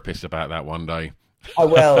a therapist about that one day. I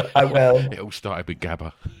will. It all started with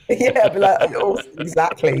gabba.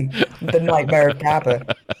 Exactly. The nightmare of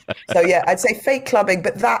gabba. So yeah, I'd say fake clubbing,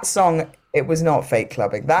 but that song, it was not fake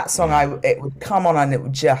clubbing. That song, it would come on and it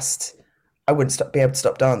would I wouldn't be able to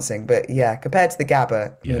stop dancing. But yeah, compared to the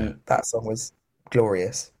gabba, I mean, that song was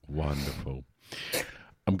glorious. Wonderful.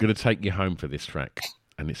 I'm going to take you home for this track,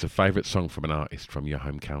 and it's a favourite song from an artist from your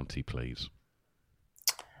home county, please.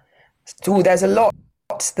 Oh, there's a lot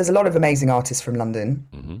of amazing artists from London.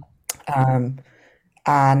 Mm-hmm.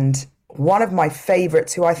 And one of my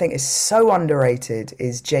favourites, who I think is so underrated,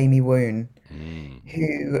 is Jamie Woon,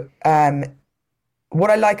 who, what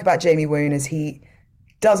I like about Jamie Woon is he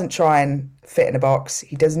doesn't try and fit in a box.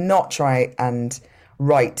 He does not try and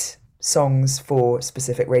write songs for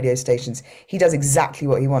specific radio stations. He does exactly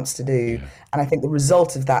what he wants to do. Yeah. And I think the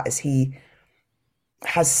result of that is he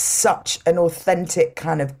has such an authentic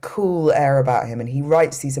kind of cool air about him, and he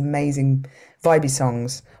writes these amazing vibey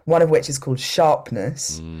songs, one of which is called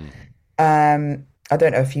Sharpness. I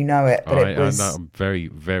don't know if you know it, but I'm very,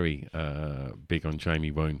 very big on Jamie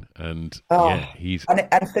Woon, and he's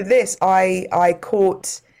and for this I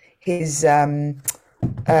caught his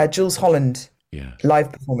Jules Holland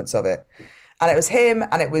live performance of it, and it was him,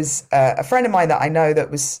 and it was a friend of mine that I know that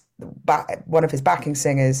was one of his backing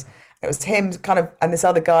singers. It was him kind of, and this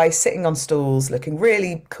other guy sitting on stools looking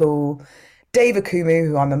really cool, Dave Akumu,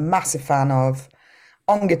 who I'm a massive fan of,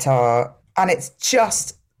 on guitar, and it's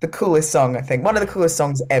just the coolest song, I think. One of the coolest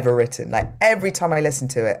songs ever written. Like, every time I listen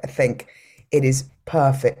to it, I think it is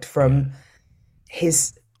perfect, from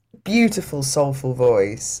his beautiful, soulful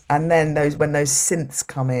voice. And then when those synths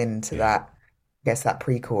come into that, I guess that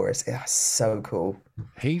pre-chorus, it's so cool.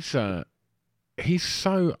 He's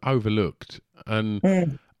so overlooked.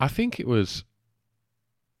 And I think it was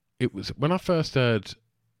when I first heard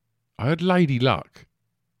Lady Luck.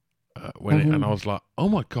 And I was like, oh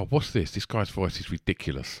my God, what's this? This guy's voice is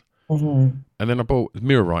ridiculous. And then I bought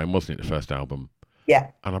Mirror Writing, wasn't it, the first album? Yeah.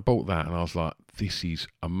 And I bought that and I was like, this is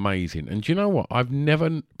amazing. And do you know what? I've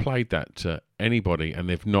never played that to anybody and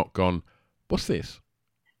they've not gone, what's this?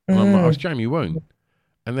 And I'm like, I was Jamie Woon.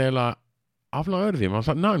 And they're like, I've not heard of him. I was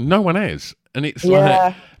like, no one has. And it's Yeah.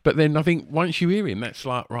 like, but then I think once you hear him, that's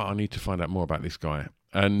like, right, I need to find out more about this guy.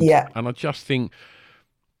 And Yeah. and I just think,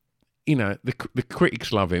 you know, the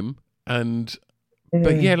critics love him,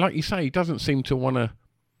 but yeah, like you say, he doesn't seem to want to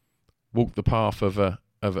walk the path of a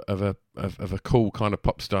cool kind of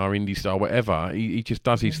pop star, indie star, whatever. He just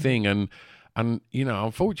does his thing, and you know,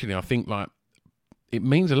 unfortunately, I think like it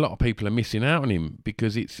means a lot of people are missing out on him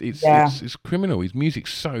because it's criminal. His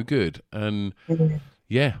music's so good, and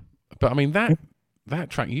yeah. But I mean that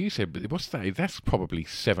track you said, but what's that? That's probably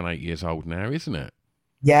 7-8 years old now, isn't it?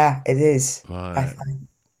 Yeah, it is. Right.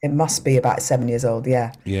 It must be about 7 years old.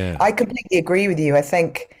 Yeah. Yeah. I completely agree with you. I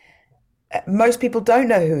think most people don't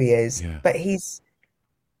know who he is, Yeah. but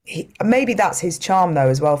maybe that's his charm though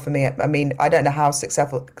as well for me. I mean, I don't know how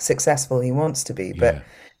successful he wants to be, but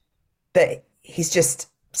he's just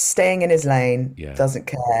staying in his lane, doesn't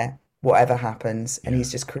care whatever happens, and he's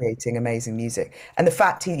just creating amazing music. And the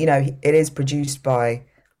fact it is produced by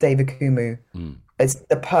David Kumu is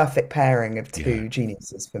the perfect pairing of two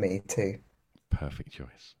geniuses for me too. Perfect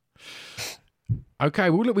choice. Okay,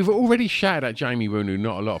 well, look, we've already shouted at Jamie Woon, who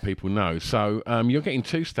not a lot of people know. So you're getting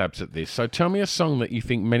 2 stabs at this. So tell me a song that you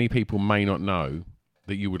think many people may not know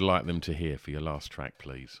that you would like them to hear for your last track,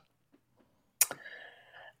 please.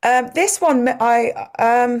 This one,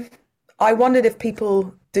 I wondered if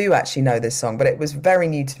people do actually know this song, but it was very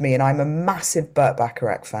new to me, and I'm a massive Burt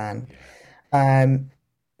Bacharach fan.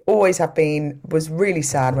 Always have been. Was really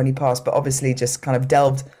sad when he passed, but obviously just kind of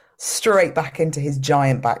delved straight back into his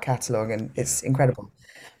giant back catalogue, and it's incredible.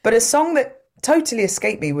 But a song that totally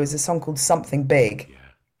escaped me was a song called Something Big.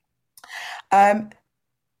 And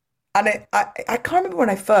I can't remember when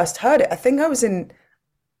I first heard it. I think I was in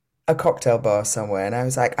a cocktail bar somewhere, and I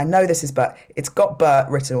was like, I know this is Burt. It's got Burt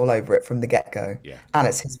written all over it from the get-go. And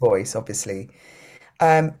it's his voice, obviously.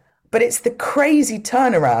 But it's the crazy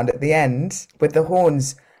turnaround at the end with the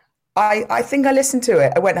horns. I think I listened to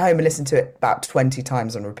it. I went home and listened to it about 20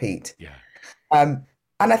 times on repeat. And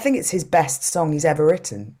I think it's his best song he's ever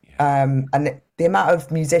written. And the amount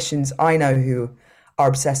of musicians I know who are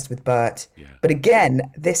obsessed with Burt. But again,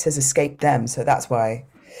 this has escaped them. So that's why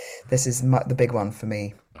this is the big one for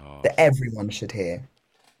me that everyone should hear.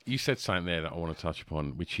 You said something there that I want to touch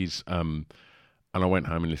upon, which is, and I went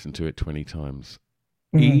home and listened to it 20 times.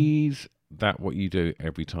 Is that what you do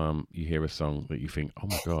every time you hear a song that you think, oh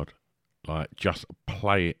my God, like just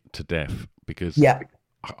play it to death? Because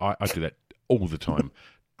I do that all the time,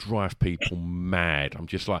 drive people mad. I'm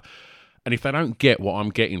just like, and if they don't get what I'm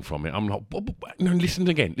getting from it, I'm like, no, listen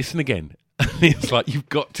again. It's like, you've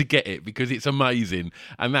got to get it because it's amazing.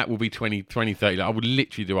 And that will be 20, 30. Like, I would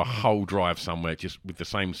literally do a whole drive somewhere just with the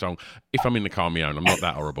same song. If I'm in the car on my own, I'm not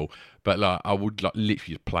that horrible. But like, I would like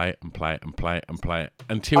literally just play it and play it and play it and play it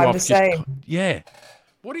until I'm I've the just... same. Yeah.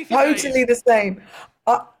 What do you think? Totally the same.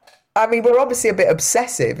 I mean, we're obviously a bit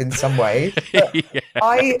obsessive in some ways, but,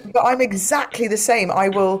 but I'm exactly the same. I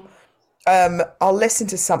will... I'll listen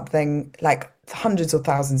to something like hundreds or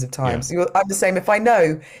thousands of times. I'm the same. If I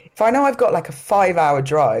know I've got like a 5-hour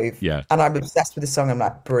drive and I'm obsessed with the song, I'm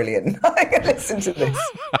like, brilliant. I can listen to this.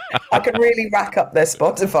 I can really rack up their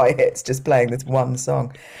Spotify hits just playing this one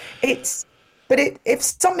song. If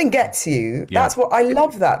something gets you, that's what I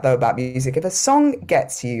love that though about music. If a song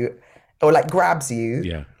gets you or like grabs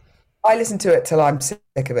you, I listen to it till I'm sick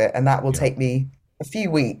of it, and that will take me a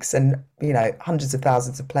few weeks and hundreds of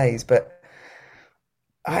thousands of plays, but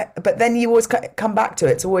then you always come back to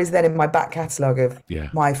it. It's always then in my back catalogue of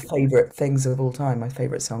my favourite things of all time, my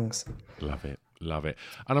favourite songs. Love it.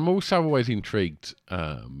 And I'm also always intrigued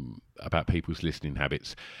about people's listening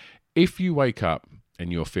habits. If you wake up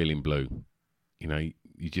and you're feeling blue, you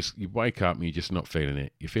wake up and you're just not feeling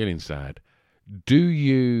it, you're feeling sad, do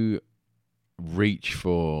you reach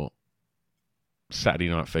for Saturday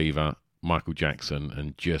Night Fever, Michael Jackson,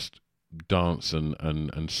 and just dance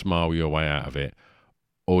and smile your way out of it?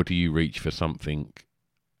 Or do you reach for something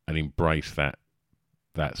and embrace that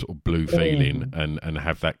sort of blue feeling and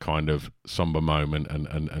have that kind of somber moment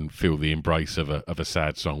and feel the embrace of a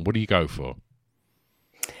sad song? What do you go for?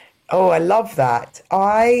 Oh, I love that.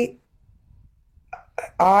 I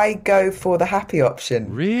go for the happy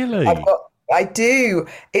option. Really? I do.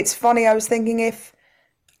 It's funny. I was thinking if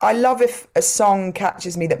a song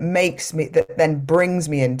catches me that then brings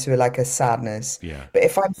me into like a sadness. But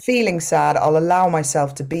if I'm feeling sad, I'll allow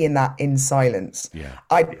myself to be in that in silence.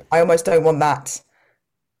 I almost don't want that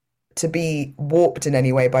to be warped in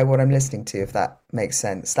any way by what I'm listening to, if that makes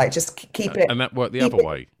sense. Like, just keep it. And that worked the other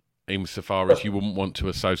way, insofar as you wouldn't want to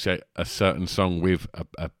associate a certain song with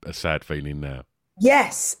a sad feeling now.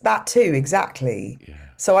 Yes, that too, exactly.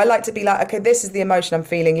 So I like to be like, okay, this is the emotion I'm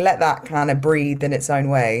feeling. Let that kind of breathe in its own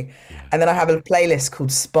way. And then I have a playlist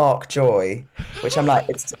called Spark Joy, which I'm like,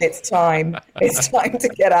 it's time to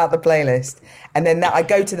get out the playlist. And then I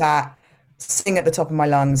go to that, sing at the top of my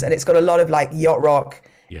lungs, and it's got a lot of like yacht rock,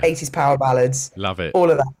 80s power ballads. Love it.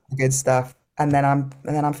 All of that good stuff. And then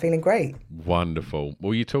I'm feeling great. Wonderful.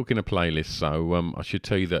 Well, you're talking a playlist, so I should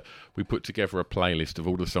tell you that we put together a playlist of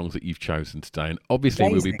all the songs that you've chosen today, and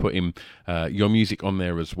obviously we'll be putting your music on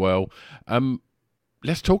there as well.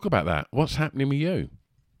 Let's talk about that. What's happening with you?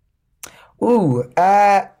 Ooh,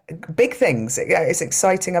 big things. It's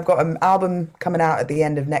exciting. I've got an album coming out at the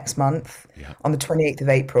end of next month on the 28th of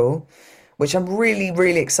April, which I'm really,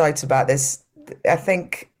 really excited about. I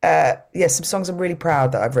think, some songs I'm really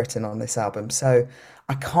proud that I've written on this album. So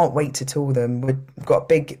I can't wait to tour them. We've got a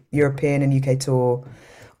big European and UK tour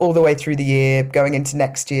all the way through the year, going into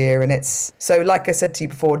next year. And it's so, like I said to you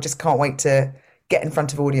before, just can't wait to get in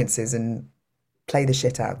front of audiences and play the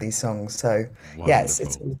shit out of these songs. So yes,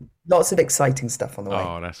 it's lots of exciting stuff on the way.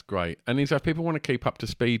 Oh, that's great. And if people want to keep up to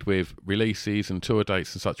speed with releases and tour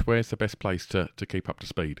dates and such, where's the best place to keep up to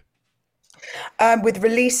speed? With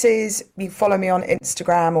releases, you follow me on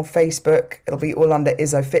Instagram or Facebook. It'll be all under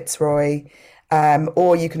Izzo Fitzroy.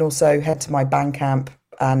 Or you can also head to my Bandcamp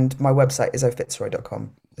and my website,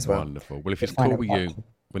 izzofitzroy.com as well. Wonderful. Well, if it's cool with you,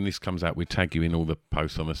 when this comes out, we tag you in all the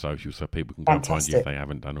posts on the socials so people can go and find you if they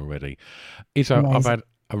haven't done already. Izzo, amazing. I've had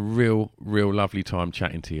a real lovely time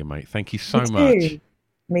chatting to you, mate. Thank you so much.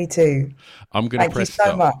 Me too. I'm going to press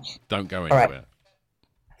stop. Much. Don't go anywhere. Right.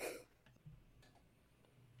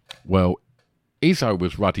 Well, Izzo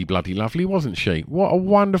was ruddy bloody lovely, wasn't she? What a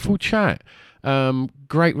wonderful chat.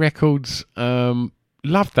 Great records.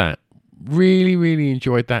 Loved that. Really, really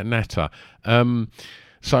enjoyed that natter.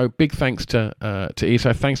 So big thanks to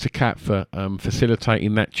Izzo. Thanks to Kat for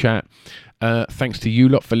facilitating that chat. Thanks to you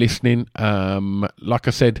lot for listening. Like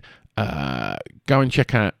I said, go and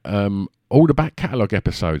check out all the back catalogue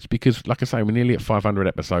episodes because, like I say, we're nearly at 500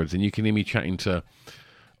 episodes and you can hear me chatting to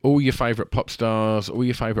all your favourite pop stars, all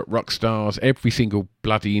your favourite rock stars, every single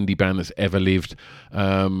bloody indie band that's ever lived.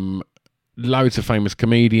 Loads of famous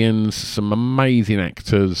comedians, some amazing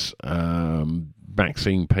actors,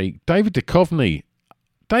 Maxine Peake, David Duchovny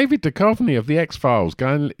of The X-Files. Go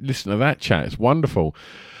and listen to that chat. It's wonderful.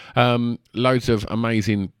 Loads of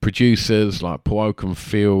amazing producers like Paul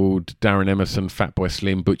Oakenfold, Darren Emerson, Fatboy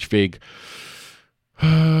Slim, Butch Vig.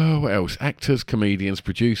 What else? Actors, comedians,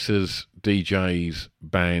 producers, DJs,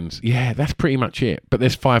 bands. Yeah, that's pretty much it. But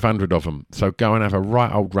there's 500 of them. So go and have a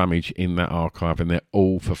right old rummage in that archive and they're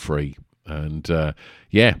all for free. And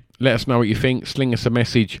let us know what you think. Sling us a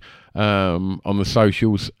message on the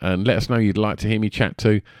socials and let us know you'd like to hear me chat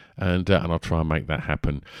to. And I'll try and make that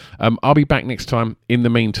happen. I'll be back next time. In the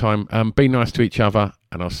meantime, be nice to each other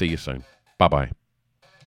and I'll see you soon. Bye-bye.